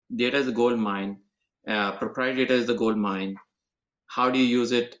data is a gold mine. Proprietary data is the gold mine. How do you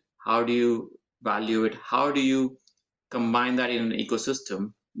use it? How do you value it? How do you combine that in an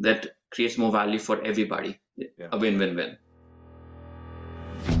ecosystem that creates more value for everybody? Yeah. A win-win-win.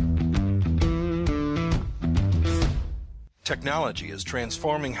 Technology is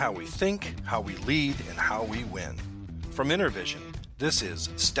transforming how we think, how we lead, and how we win. From InterVision, this is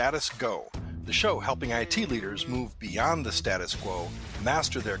Status Go, the show helping IT leaders move beyond the status quo,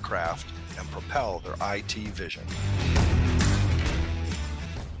 master their craft, and propel their IT vision.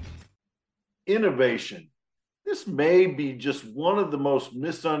 Innovation. This may be just one of the most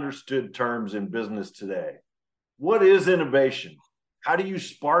misunderstood terms in business today. What is innovation? How do you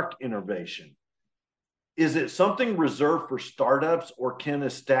spark innovation? Is it something reserved for startups, or can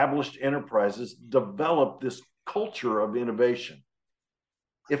established enterprises develop this culture of innovation?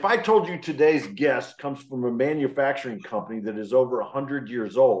 If I told you today's guest comes from a manufacturing company that is over 100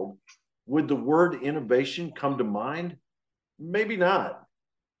 years old, would the word innovation come to mind? Maybe not.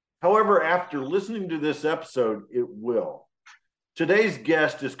 However, after listening to this episode, it will. Today's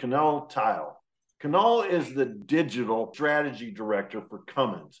guest is Kunal Tile. Kunal is the digital strategy director for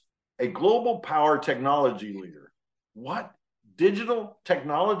Cummins, a global power technology leader. What? Digital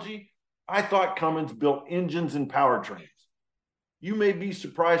technology? I thought Cummins built engines and powertrains. You may be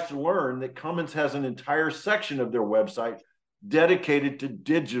surprised to learn that Cummins has an entire section of their website dedicated to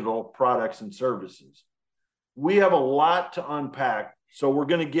digital products and services. We have a lot to unpack, so we're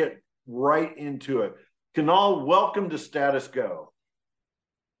going to get right into it. Kunal, welcome to Status Go.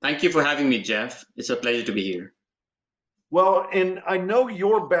 Thank you for having me, Jeff. It's a pleasure to be here. Well, and I know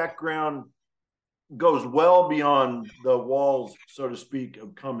your background goes well beyond the walls, so to speak,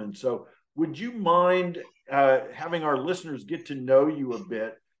 of Cummins. So would you mind having our listeners get to know you a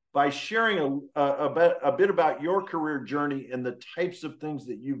bit by sharing a bit about your career journey and the types of things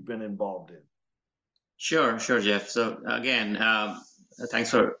that you've been involved in? Sure, Jeff. So again,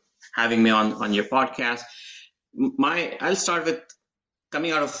 thanks for having me on your podcast. I'll start with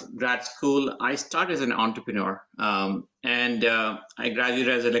coming out of grad school. I started as an entrepreneur, and I graduated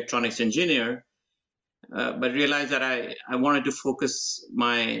as an electronics engineer, but realized that I wanted to focus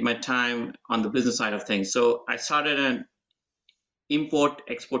my time on the business side of things. So I started an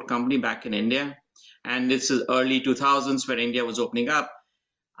import-export company back in India, and this is early 2000s where India was opening up.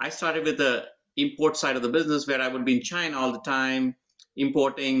 I started with the import side of the business, where I would be in China all the time,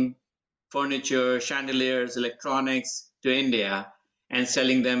 importing furniture, chandeliers, electronics to India and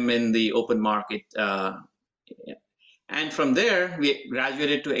selling them in the open market. And from there, we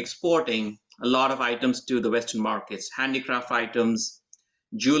graduated to exporting a lot of items to the Western markets, handicraft items,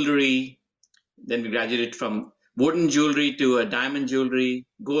 jewelry. Then we graduated from wooden jewelry to a diamond jewelry,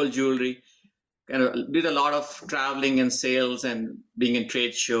 gold jewelry. Kind of did a lot of traveling and sales and being in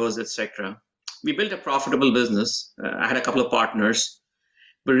trade shows, etc. We built a profitable business. I had a couple of partners,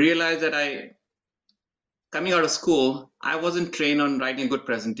 but realized that coming out of school, I wasn't trained on writing a good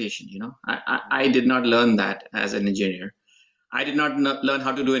presentation. I did not learn that as an engineer. I did not learn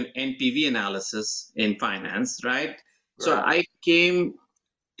how to do an NPV analysis in finance, right? So I came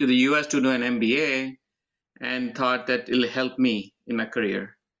to the US to do an MBA and thought that it'll help me in my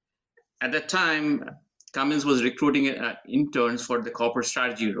career. At that time, Cummins was recruiting interns for the corporate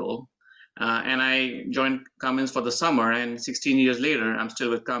strategy role. And I joined Cummins for the summer, and 16 years later, I'm still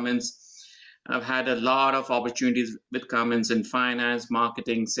with Cummins. I've had a lot of opportunities with Cummins in finance,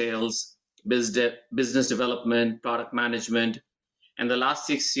 marketing, sales, business development, product management. And the last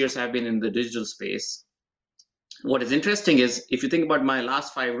 6 years I've been in the digital space. What is interesting is, if you think about my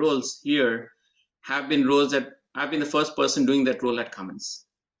last 5 roles here, have been roles that I've been the first person doing that role at Cummins.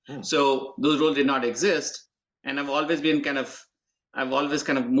 So those roles did not exist. And I've always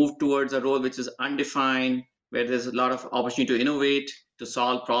kind of moved towards a role which is undefined, where there's a lot of opportunity to innovate, to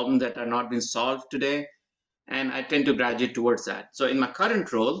solve problems that are not being solved today. And I tend to graduate towards that. So in my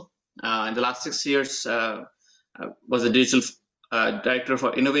current role, in the last 6 years, I was a digital director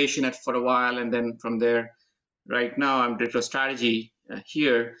for innovation for a while. And then from there, right now, I'm director of strategy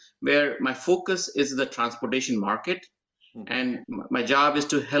here, where my focus is the transportation market. And my job is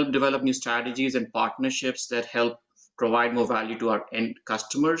to help develop new strategies and partnerships that help provide more value to our end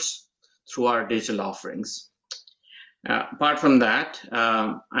customers through our digital offerings. Apart from that,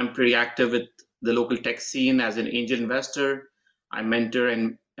 I'm pretty active with the local tech scene as an angel investor. I mentor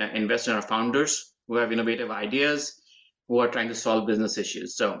and invest in our founders who have innovative ideas, who are trying to solve business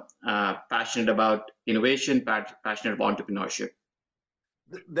issues. So passionate about innovation, passionate about entrepreneurship.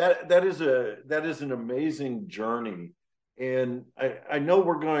 That is an amazing journey. And I know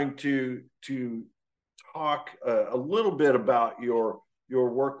we're going to talk a little bit about your your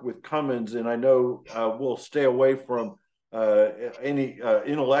work with Cummins, and I know we'll stay away from any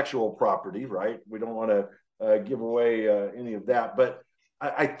intellectual property, right? We don't want to give away any of that. But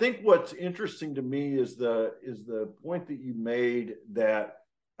I think what's interesting to me is the point that you made that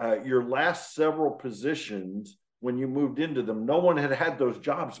your last several positions, when you moved into them, no one had those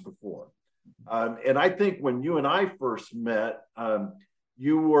jobs before. And I think when you and I first met,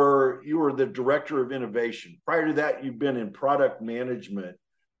 you were the director of innovation. Prior to that, you've been in product management.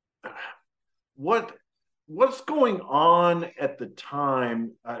 What's going on at the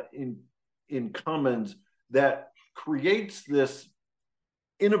time in Cummins that creates this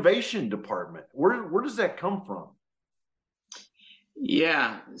innovation department? Where does that come from?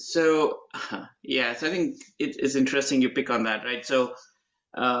 So I think it's interesting you pick on that, right? So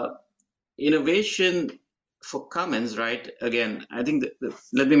innovation for Cummins, right? Again, I think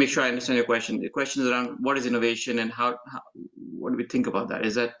let me make sure I understand your question. The question is around what is innovation and how what do we think about that?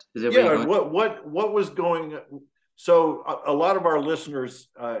 Is what was going? So a lot of our listeners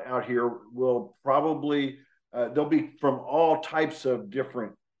out here will probably they'll be from all types of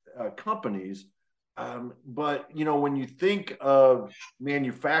different companies. But when you think of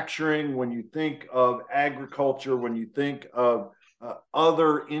manufacturing, when you think of agriculture, when you think of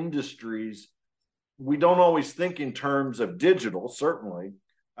other industries, we don't always think in terms of digital, certainly,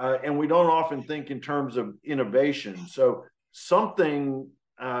 and we don't often think in terms of innovation. So something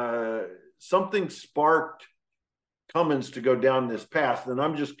sparked Cummins to go down this path, and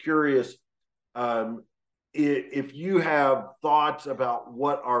I'm just curious if you have thoughts about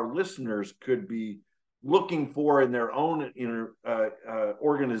what our listeners could be looking for in their own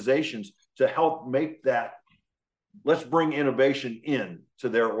organizations to help make that. Let's bring innovation in to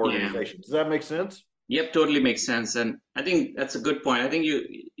their organization. Does that make sense? Yep, totally makes sense. And I think that's a good point. I think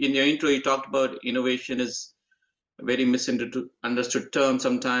in your intro, you talked about innovation is a very misunderstood term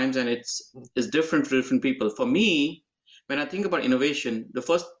sometimes, and it's different for different people. For me, when I think about innovation, the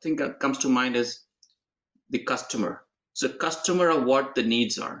first thing that comes to mind is the customer. So customer are what the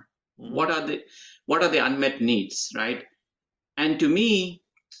needs are. Mm-hmm. What are the unmet needs, right? And to me,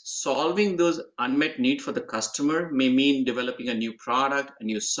 solving those unmet needs for the customer may mean developing a new product, a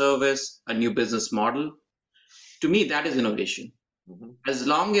new service, a new business model. To me, that is innovation. Mm-hmm. As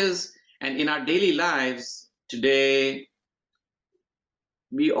long as, and in our daily lives today,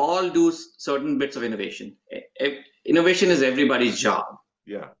 we all do certain bits of innovation. Innovation is everybody's job.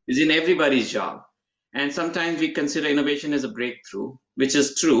 Yeah. It's in everybody's job. And sometimes we consider innovation as a breakthrough, which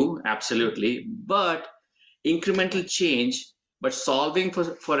is true, absolutely. But incremental change, but solving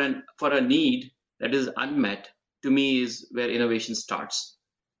for a need that is unmet, to me, is where innovation starts.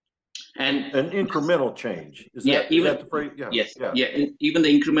 And an incremental change. Is that the phrase? Yeah. Yes. Yeah. And even the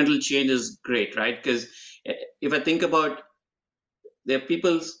incremental change is great, right? Because if I think about there are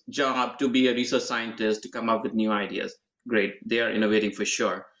people's job to be a research scientist, to come up with new ideas, great. They are innovating for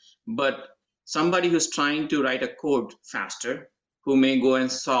sure. But somebody who's trying to write a code faster, who may go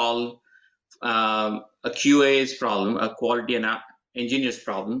and solve a QA's problem, a quality and engineer's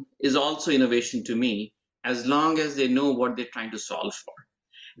problem, is also innovation to me, as long as they know what they're trying to solve for.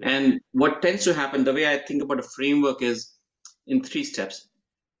 Yeah. And what tends to happen, the way I think about a framework is in 3 steps: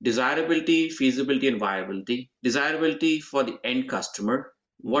 desirability, feasibility, and viability. Desirability for the end customer.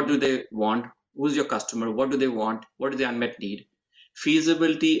 What do they want? Who's your customer? What do they want? What is the unmet need?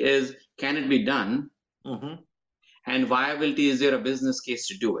 Feasibility is, can it be done? Mm-hmm. And viability, is there a business case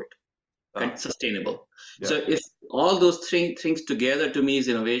to do it? And sustainable. Yeah. So if all those 3 things together, to me, is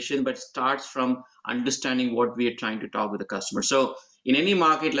innovation, but starts from understanding what we are trying to talk with the customer. So in any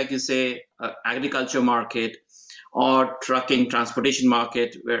market, like you say, agriculture market or trucking, transportation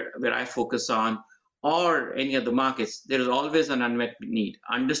market, where I focus on, or any other markets, there is always an unmet need.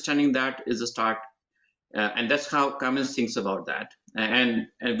 Understanding that is a start. And that's how Cummins thinks about that. And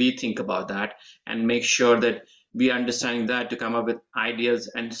we think about that and make sure that we are understanding that to come up with ideas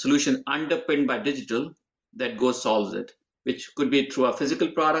and solutions underpinned by digital that solves it, which could be through our physical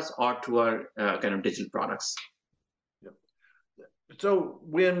products or through our kind of digital products. Yep. So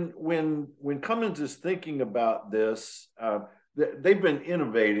when Cummins is thinking about this, they've been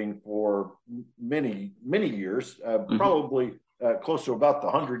innovating for many years, mm-hmm. probably close to about the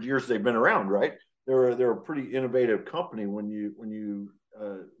 100 years they've been around, right? They're a pretty innovative company when you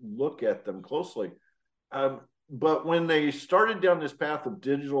look at them closely. But when they started down this path of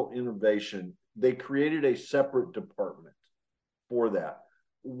digital innovation, they created a separate department for that.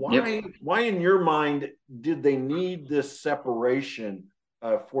 Why in your mind did they need this separation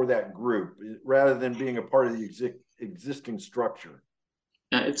for that group rather than being a part of the existing structure?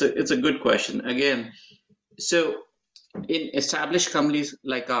 It's a good question. Again, so in established companies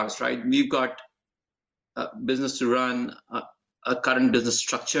like ours, right, we've got a business to run, a current business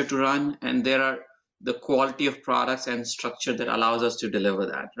structure to run, and there are the quality of products and structure that allows us to deliver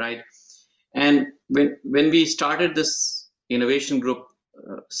that, right? And when we started this innovation group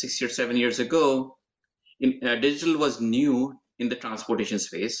 6 or 7 years ago, digital was new in the transportation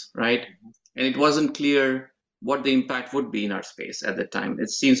space, right? And it wasn't clear what the impact would be in our space at the time. It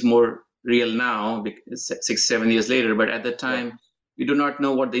seems more real now, 6, 7 years later, but at the Yeah. time, we do not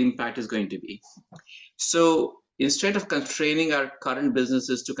know what the impact is going to be. So instead of constraining our current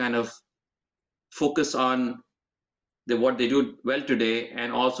businesses to kind of focus on what they do well today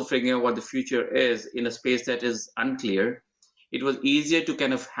and also figuring out what the future is in a space that is unclear, it was easier to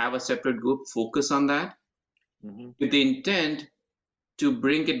kind of have a separate group focus on that with the intent to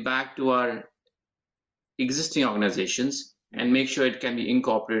bring it back to our existing organizations and make sure it can be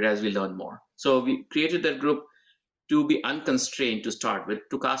incorporated as we learn more. So we created that group to be unconstrained to start with,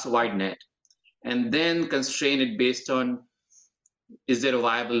 to cast a wide net, and then constrain it based on, is there a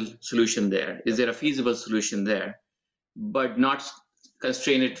viable solution there? Is there a feasible solution there? But not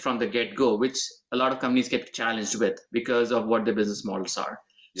constrain it from the get-go, which a lot of companies get challenged with because of what their business models are.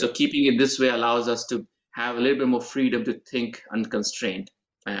 So Yep. keeping it this way allows us to have a little bit more freedom to think unconstrained,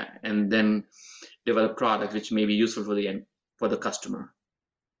 and then develop products which may be useful for the customer.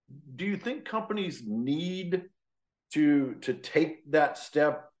 Do you think companies need to take that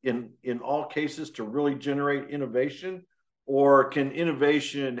step in all cases to really generate innovation, or can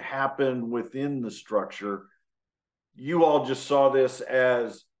innovation happen within the structure? You all just saw this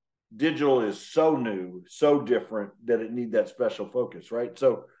as digital is so new, so different that it need that special focus, right?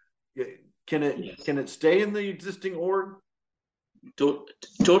 So can it stay in the existing org?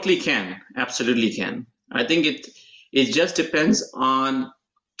 Totally can, absolutely can. I think it just depends on,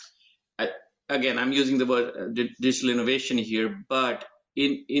 again, I'm using the word digital innovation here, but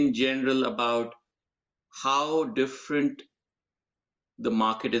in general about how different the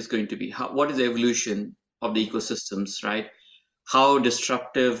market is going to be. What is the evolution of the ecosystems, right? How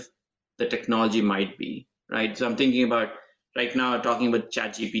disruptive the technology might be, right? So I'm thinking about right now, talking about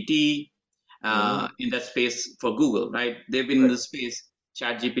ChatGPT in that space for Google, right? They've been in the space.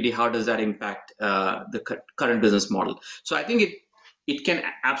 ChatGPT, how does that impact the current business model? So I think it can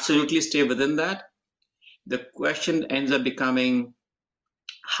absolutely stay within that. The question ends up becoming,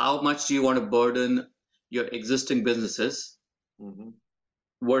 how much do you want to burden your existing businesses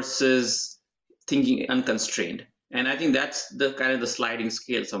versus thinking unconstrained? And I think that's the kind of the sliding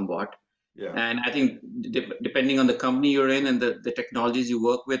scale somewhat. Yeah. And I think depending on the company you're in and the technologies you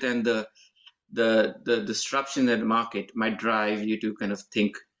work with and the disruption in the market might drive you to kind of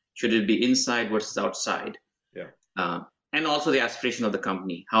think, should it be inside versus outside? Yeah. And also the aspiration of the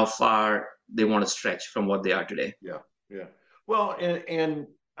company, how far they want to stretch from what they are today. Yeah. Yeah. Well, and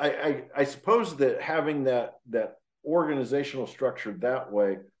I suppose that having that organizational structure that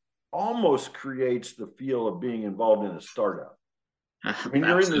way almost creates the feel of being involved in a startup. I mean,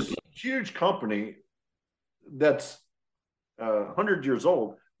 you're in this huge company that's 100 years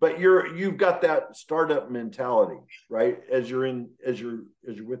old, but you've got that startup mentality, right? As you're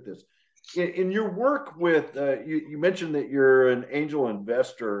with this. In your work with, you mentioned that you're an angel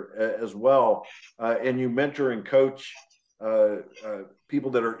investor as well, and you mentor and coach people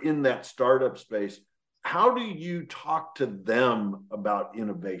that are in that startup space. How do you talk to them about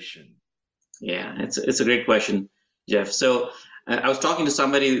innovation? Yeah, it's a great question, Jeff. So I was talking to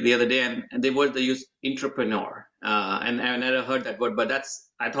somebody the other day, and they use entrepreneur, and I never heard that word, but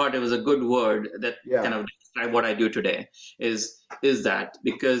I thought it was a good word that kind of describe what I do today. Is that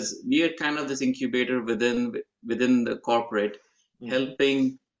because we are kind of this incubator within the corporate,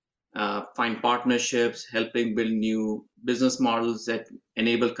 helping find partnerships, helping build new business models that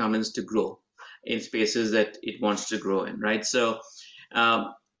enable Cummins to grow in spaces that it wants to grow in, right? So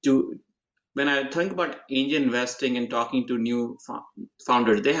when I think about angel investing and talking to new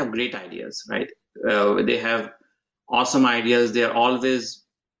founders, they have great ideas, right? They have awesome ideas. They're always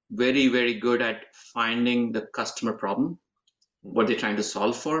very, very good at finding the customer problem, what they're trying to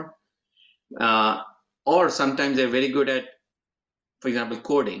solve for. Or sometimes they're very good at, for example,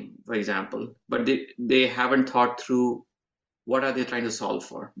 coding, for example, but they haven't thought through what are they trying to solve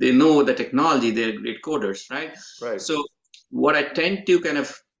for. They know the technology, they're great coders, right? Right. So what I tend to kind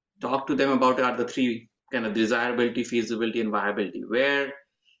of talk to them about are the three kind of desirability, feasibility, and viability, where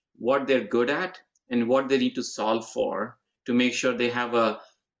what they're good at and what they need to solve for to make sure they have a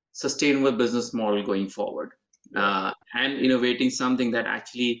sustainable business model going forward, and innovating something that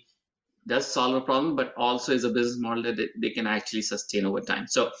actually does solve a problem, but also is a business model that they can actually sustain over time.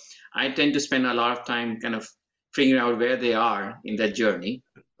 So I tend to spend a lot of time kind of figuring out where they are in that journey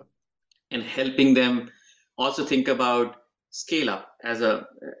and helping them also think about scale up as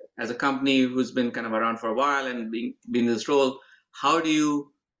a company who's been kind of around for a while and being in this role. How do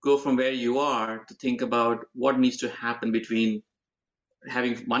you go from where you are to think about what needs to happen between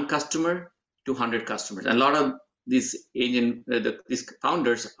having one customer to 100 customers? And a lot of these these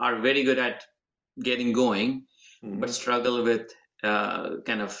founders are very good at getting going, but struggle with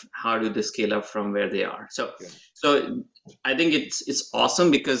kind of how do they scale up from where they are. So I think it's awesome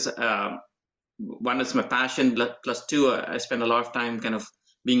because one is my passion, plus two, I spend a lot of time kind of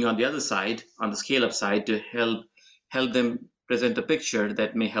being on the other side, on the scale up side, to help them present a picture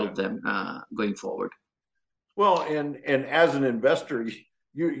that may help them going forward. Well, and as an investor,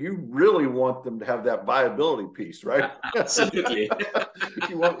 you really want them to have that viability piece, right? Absolutely.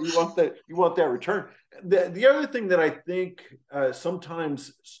 you want that return. The other thing that I think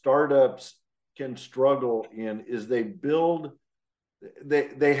sometimes startups can struggle in is they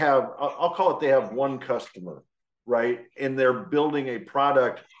have, I'll call it, they have one customer, right? And they're building a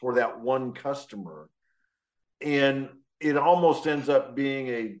product for that one customer. And it almost ends up being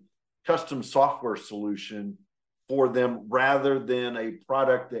a custom software solution for them rather than a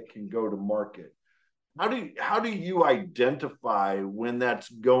product that can go to market. How do you identify when that's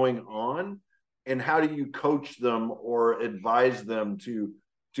going on, and how do you coach them or advise them to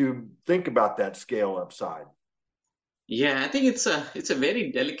think about that scale up side? Yeah, I think it's a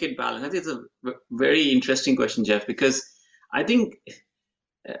very delicate balance. I think it's a very interesting question, Jeff, because I think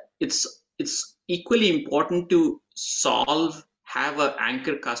it's equally important to have an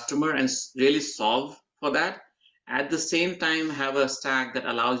anchor customer and really solve for that. At the same time, have a stack that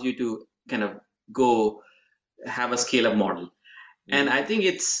allows you to kind of go have a scale up model. And I think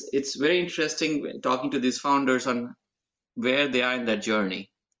it's very interesting talking to these founders on where they are in their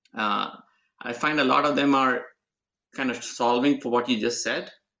journey. I find a lot of them are kind of solving for what you just said,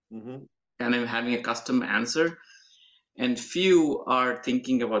 kind of having a custom answer, and few are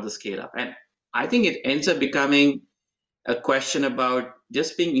thinking about the scale up. And I think it ends up becoming a question about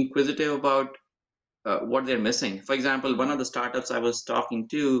just being inquisitive about what they're missing. For example, one of the startups I was talking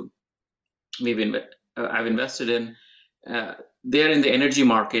to, I've invested in, they're in the energy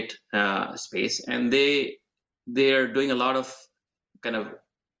market space, and they're doing a lot of kind of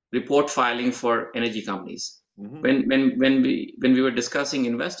report filing for energy companies. When we were discussing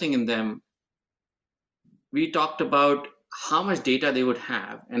investing in them, we talked about how much data they would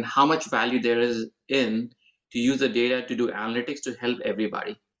have and how much value there is in to use the data to do analytics to help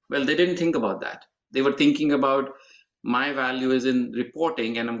everybody. Well, they didn't think about that. They were thinking about, my value is in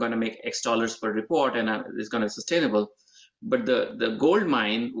reporting and I'm going to make X dollars per report and it's going to be sustainable. But the gold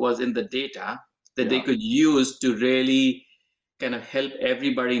mine was in the data that they could use to really kind of help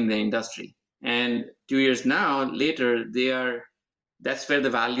everybody in the industry. And 2 years later, that's where the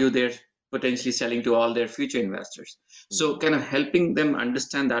value they're potentially selling to all their future investors. So kind of helping them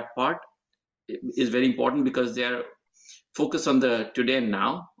understand that part is very important, because they are focused on the today and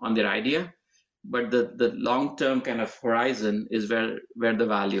now on their idea, but the long-term kind of horizon is where the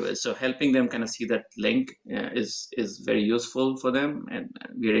value is. So helping them kind of see that link is very useful for them, and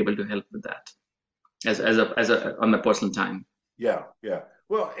we're able to help with that as a on the personal time. Yeah.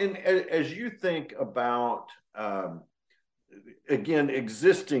 Well, and as you think about again,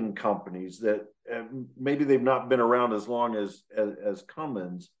 existing companies that maybe they've not been around as long as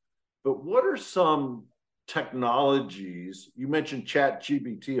Cummins, but what are some technologies? You mentioned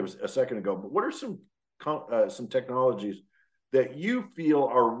ChatGPT a second ago, but what are some technologies that you feel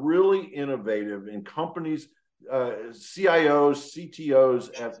are really innovative in companies, CIOs,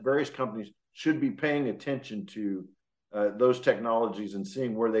 CTOs at various companies should be paying attention to those technologies and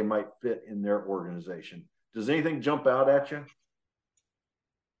seeing where they might fit in their organization? Does anything jump out at you?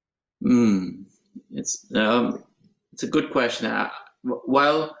 It's a good question.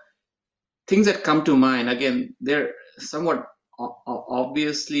 Well, things that come to mind, again, they're somewhat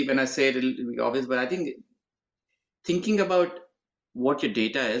obviously, when I say it, it'll be obvious, but I think thinking about what your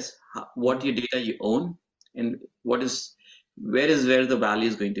data is, what your data you own, and where the value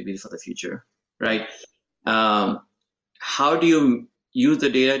is going to be for the future, right? How do you use the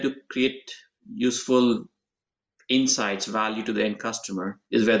data to create useful insights, value to the end customer,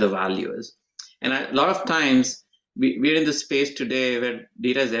 is where the value is. And a lot of times we're in the space today where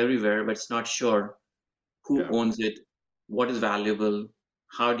data is everywhere, but it's not sure who owns it, what is valuable,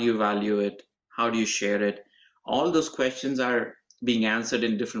 how do you value it, how do you share it. All those questions are being answered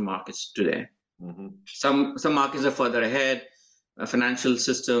in different markets today. Some markets are further ahead, financial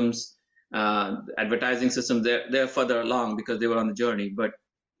systems, advertising systems, they're further along because they were on the journey. But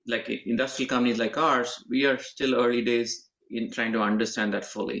like industrial companies like ours, we are still early days in trying to understand that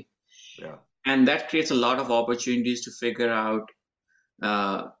fully. Yeah. And that creates a lot of opportunities to figure out,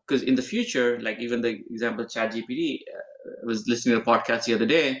 because in the future, like even the example ChatGPT, I was listening to a podcast the other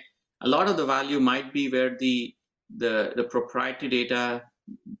day. A lot of the value might be where the proprietary data,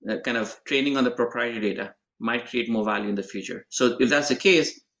 kind of training on the proprietary data, might create more value in the future. So if that's the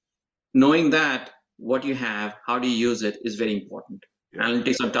case, knowing that what you have, how do you use it, is very important. Yeah.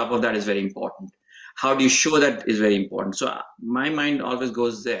 Analytics on top of that is very important. How do you show that is very important. So my mind always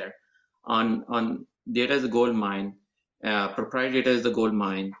goes there on data is the gold mine, proprietary data is the gold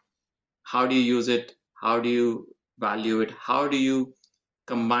mine. How do you use it? How do you value it? How do you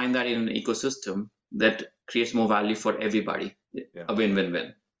combine that in an ecosystem that creates more value for everybody? Yeah. A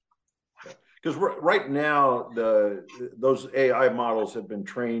win-win-win. Because right now, those AI models have been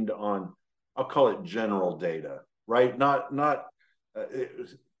trained on, I'll call it general data, right? Not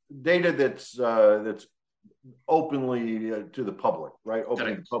data that's openly to the public, right? Open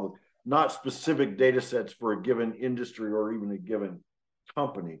to the public, not specific data sets for a given industry or even a given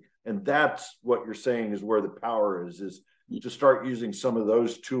company. And that's what you're saying is where the power is to start using some of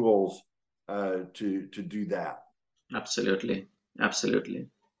those tools to do that. Absolutely. Absolutely.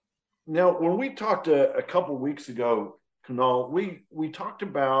 Now, when we talked a couple of weeks ago, Kunal, we talked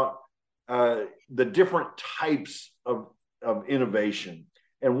about the different types of innovation.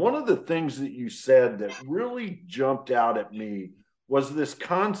 And one of the things that you said that really jumped out at me was this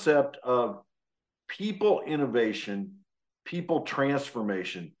concept of people innovation, people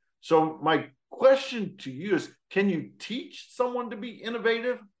transformation. So my question to you is, can you teach someone to be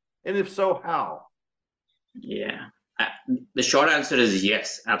innovative? And if so, how? Yeah. The short answer is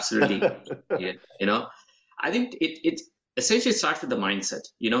yes, absolutely. Yeah, I think it essentially starts with the mindset,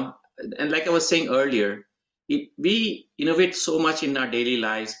 and like I was saying earlier, we innovate so much in our daily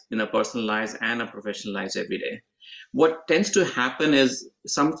lives, in our personal lives and our professional lives every day. What tends to happen is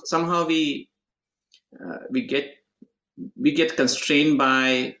somehow we get constrained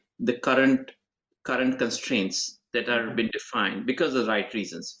by the current constraints that are been defined because of the right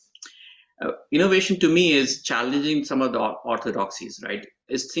reasons. Innovation to me is challenging some of the orthodoxies, right?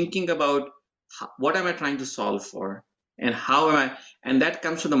 Is thinking about what am I trying to solve for, and how am I, and that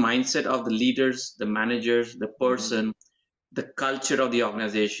comes from the mindset of the leaders, the managers, the person, the culture of the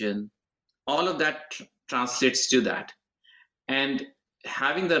organization. All of that translates to that, and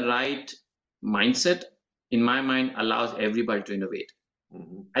having the right mindset, in my mind, allows everybody to innovate.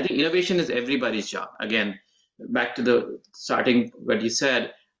 I think innovation is everybody's job. Again, back to the starting what you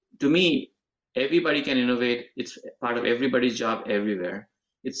said, to me, everybody can innovate. It's part of everybody's job everywhere.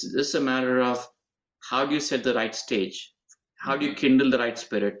 It's just a matter of how do you set the right stage? How do you kindle the right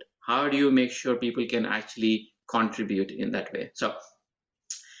spirit? How do you make sure people can actually contribute in that way? So,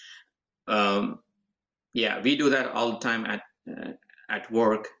 yeah, we do that all the time at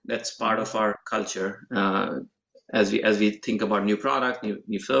work. That's part of our culture. As we think about new products,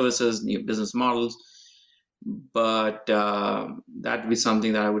 new services, new business models. But that would be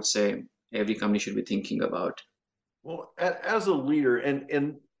something that I would say every company should be thinking about. Well, as a leader,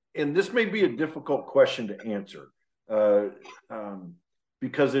 and this may be a difficult question to answer,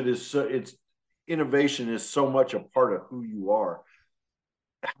 because it's innovation is so much a part of who you are.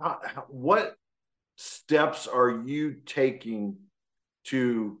 What steps are you taking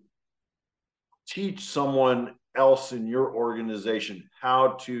to teach someone else in your organization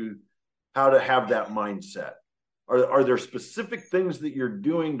how to have that mindset? Are there specific things that you're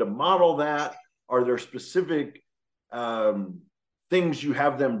doing to model that? Are there specific things you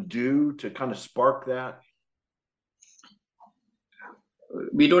have them do to kind of spark that?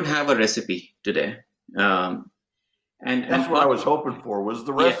 We don't have a recipe today. And that's what I was hoping for, was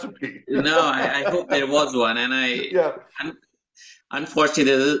the recipe. Yeah. No, I hope there was one, and unfortunately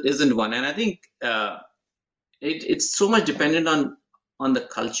there isn't one. And I think it's so much dependent on the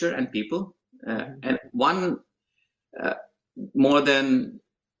culture and people, and one more than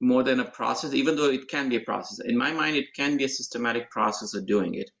a process, even though it can be a process. In my mind, it can be a systematic process of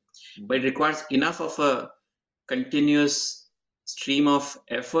doing it, but it requires enough of a continuous stream of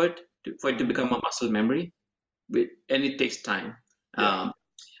effort for it to become a muscle memory, and it takes time.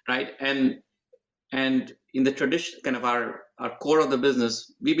 Right? And in the tradition, kind of our core of the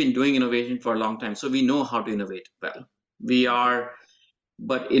business, we've been doing innovation for a long time, so we know how to innovate well.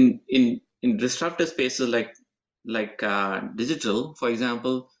 But in disruptive spaces like digital, for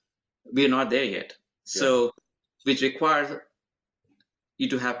example, we are not there yet. So, which requires you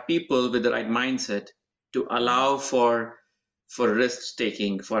to have people with the right mindset to allow for risk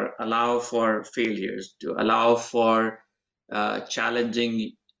taking, allow for failures, to allow for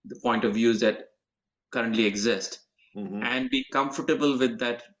challenging the point of views that currently exist, and be comfortable with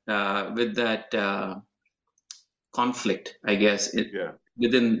that conflict, I guess,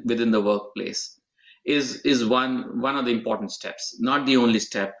 within the workplace is one of the important steps, not the only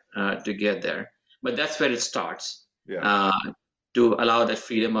step to get there, but that's where it starts. To allow that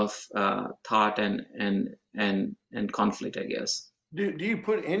freedom of thought and conflict, I guess. Do you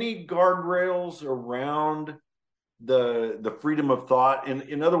put any guardrails around the freedom of thought?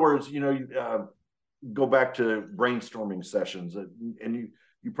 In other words, go back to brainstorming sessions, and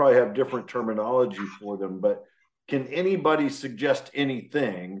you probably have different terminology for them, but can anybody suggest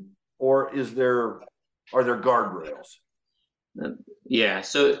anything, or are there guardrails? Yeah,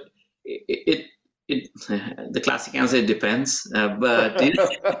 so it the classic answer, it depends, but yep,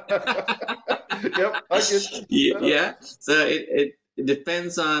 I get yeah. So it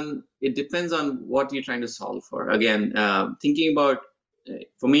depends on what you're trying to solve for. Again, thinking about,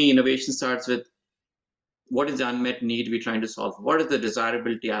 for me, innovation starts with what is the unmet need we're trying to solve. What is the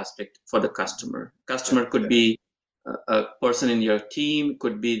desirability aspect for the customer? Customer could be a person in your team,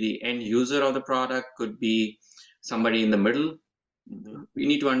 could be the end user of the product, could be somebody in the middle. We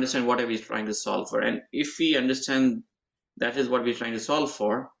need to understand what are we trying to solve for, and if we understand that is what we're trying to solve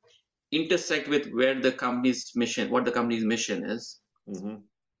for, intersect with where the company's mission, what the company's mission is,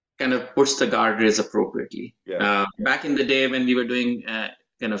 kind of puts the guardrails appropriately. Back in the day when we were doing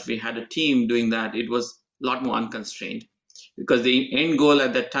we had a team doing that, it was a lot more unconstrained, because the end goal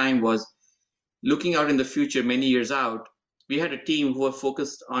at that time was looking out in the future, many years out. We had a team who were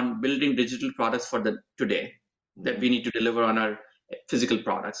focused on building digital products for the today that we need to deliver on our physical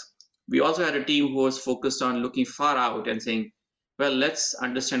products. We also had a team who was focused on looking far out and saying, well, let's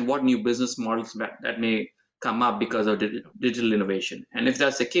understand what new business models that may come up because of digital innovation. And if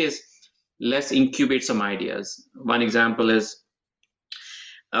that's the case, let's incubate some ideas. One example is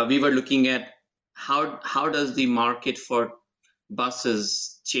we were looking at how does the market for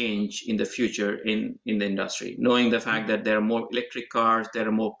buses change in the future in the industry, knowing the fact that there are more electric cars, there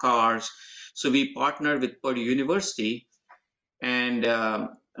are more cars. So we partnered with Purdue University and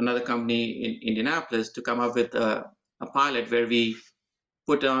another company in Indianapolis to come up with a pilot where we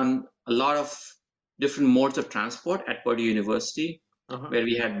put on a lot of different modes of transport at Purdue University, where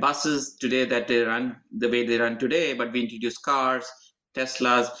we had buses today that they run the way they run today, but we introduced cars,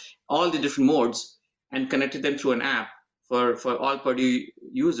 Teslas, all the different modes, and connected them through an app for all Purdue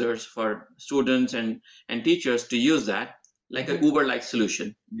users, for students and teachers to use that, like an Uber-like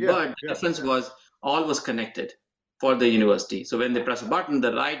solution. But the difference was all was connected for the university. So when they press a button,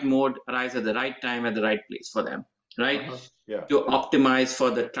 the right mode arrives at the right time at the right place for them, right? To optimize for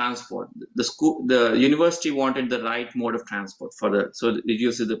the transport. The university wanted the right mode of transport so it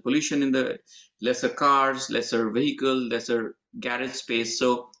reduces the pollution in the lesser cars, lesser vehicle, lesser garage space.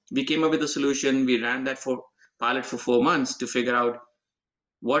 So we came up with a solution. We ran that pilot for 4 months to figure out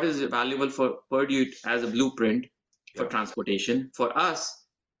what is valuable for Purdue as a blueprint for transportation. For us,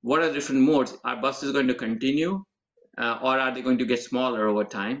 what are different modes? Are buses going to continue, or are they going to get smaller over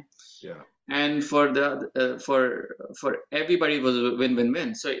time? And for everybody, it was a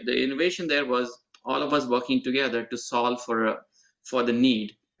win-win-win. So the innovation there was all of us working together to solve for the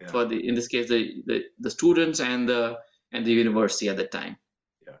need for in this case the students and the university at the time.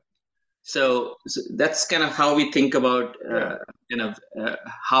 So that's kind of how we think about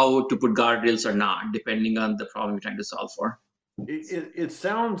how to put guardrails or not, depending on the problem you're trying to solve for. It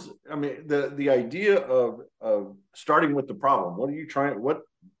sounds, I mean, the idea of starting with the problem. What are you trying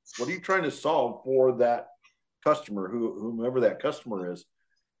to solve for that customer, whomever that customer is?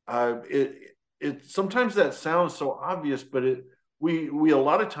 It sometimes that sounds so obvious, but we a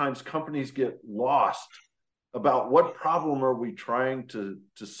lot of times companies get lost about what problem are we trying to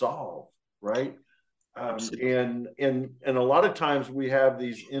solve, right? And a lot of times we have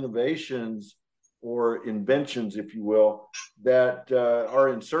these innovations or inventions, if you will, that are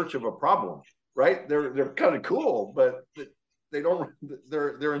in search of a problem, right? They're kind of cool, but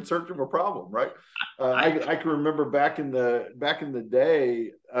they're in search of a problem, right? I can remember back in the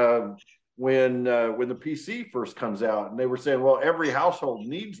day when the PC first comes out, and they were saying, well, every household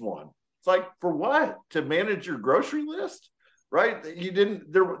needs one. It's like, for what? To manage your grocery list, right?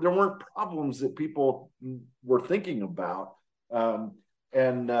 There weren't problems that people were thinking about. So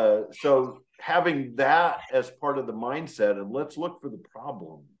having that as part of the mindset, and let's look for the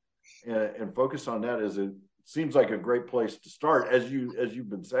problem and focus on that seems like a great place to start, as you've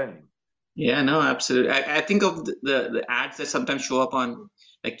been saying. Yeah, no, absolutely. I think of the ads that sometimes show up on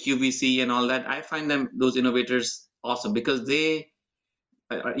like QVC and all that. I find those innovators awesome, because they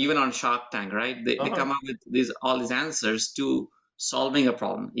even on Shark Tank, right? They come up with all these answers to solving a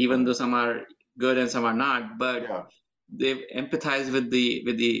problem, even though some are good and some are not, but Yeah. they've empathized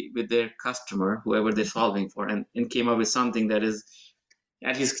with their customer, whoever they're solving for, and came up with something that is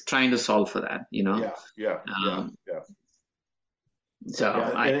at least trying to solve for that, Yeah. So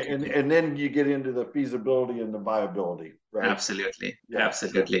and then you get into the feasibility and the viability, right? Absolutely.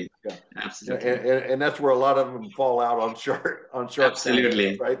 Absolutely. And that's where a lot of them fall out on Shark Absolutely.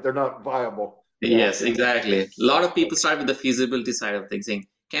 Tank, right? They're not viable. Yes, exactly. A lot of people start with the feasibility side of things, saying,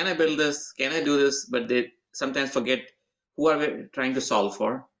 "Can I build this? Can I do this?" But they sometimes forget who are we trying to solve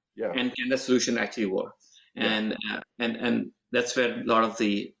for, and can the solution actually work? And that's where a lot of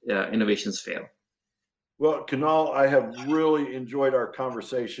the innovations fail. Well, Kunal, I have really enjoyed our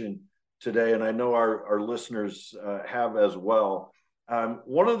conversation today, and I know our listeners have as well.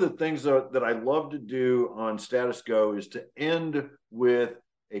 One of the things that I love to do on Status Go is to end with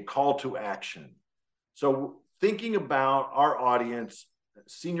a call to action. So thinking about our audience,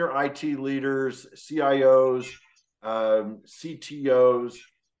 senior IT leaders, CIOs, CTOs,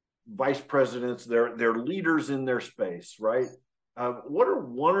 vice presidents, they're leaders in their space, right? What are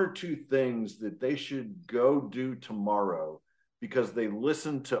one or two things that they should go do tomorrow because they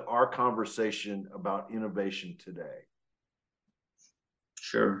listened to our conversation about innovation today?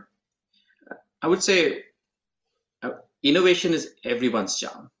 Sure. I would say innovation is everyone's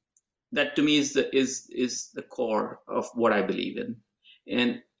job. That to me is the core of what I believe in.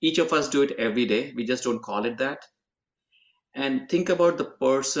 And each of us do it every day. We just don't call it that. And think about the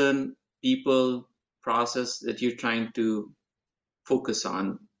person, people, process that you're trying to focus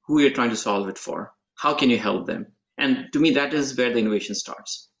on, who you're trying to solve it for. How can you help them? And to me, that is where the innovation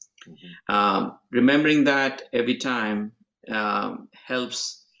starts. Remembering that every time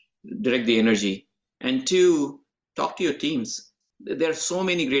helps direct the energy. And two, talk to your teams. There are so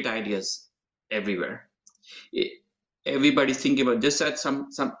many great ideas everywhere. Everybody's thinking about this. That some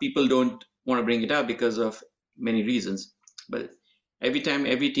people don't want to bring it up because of many reasons. But every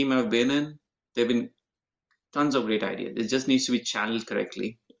team I've been in, there've been tons of great ideas. It just needs to be channeled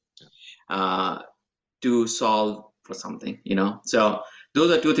correctly to solve for something, So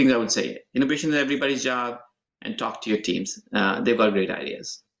those are two things I would say. Innovation is everybody's job, and talk to your teams. They've got great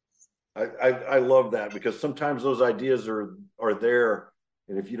ideas. I love that, because sometimes those ideas are there,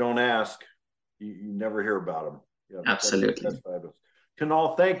 and if you don't ask, you never hear about them. Yeah, absolutely. That's fabulous.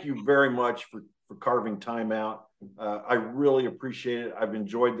 Kunal, thank you very much for carving time out. I really appreciate it. I've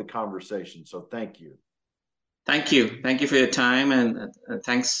enjoyed the conversation, so thank you. Thank you for your time, and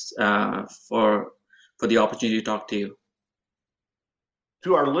thanks for the opportunity to talk to you.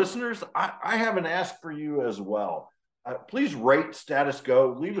 To our listeners, I have an ask for you as well. Please rate Status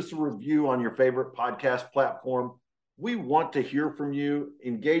Go. Leave us a review on your favorite podcast platform. We want to hear from you.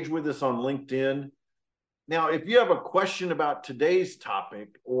 Engage with us on LinkedIn. Now, if you have a question about today's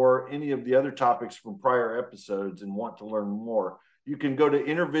topic or any of the other topics from prior episodes and want to learn more, you can go to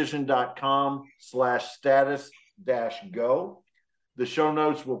intervision.com/status-go. The show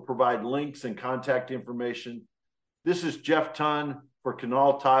notes will provide links and contact information. This is Jeff Tunn for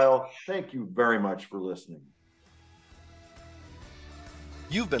Kunal Tile. Thank you very much for listening.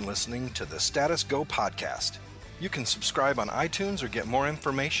 You've been listening to the Status Go podcast. You can subscribe on iTunes or get more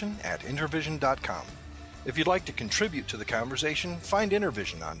information at intervision.com. If you'd like to contribute to the conversation, find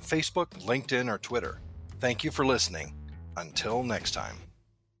Intervision on Facebook, LinkedIn, or Twitter. Thank you for listening. Until next time.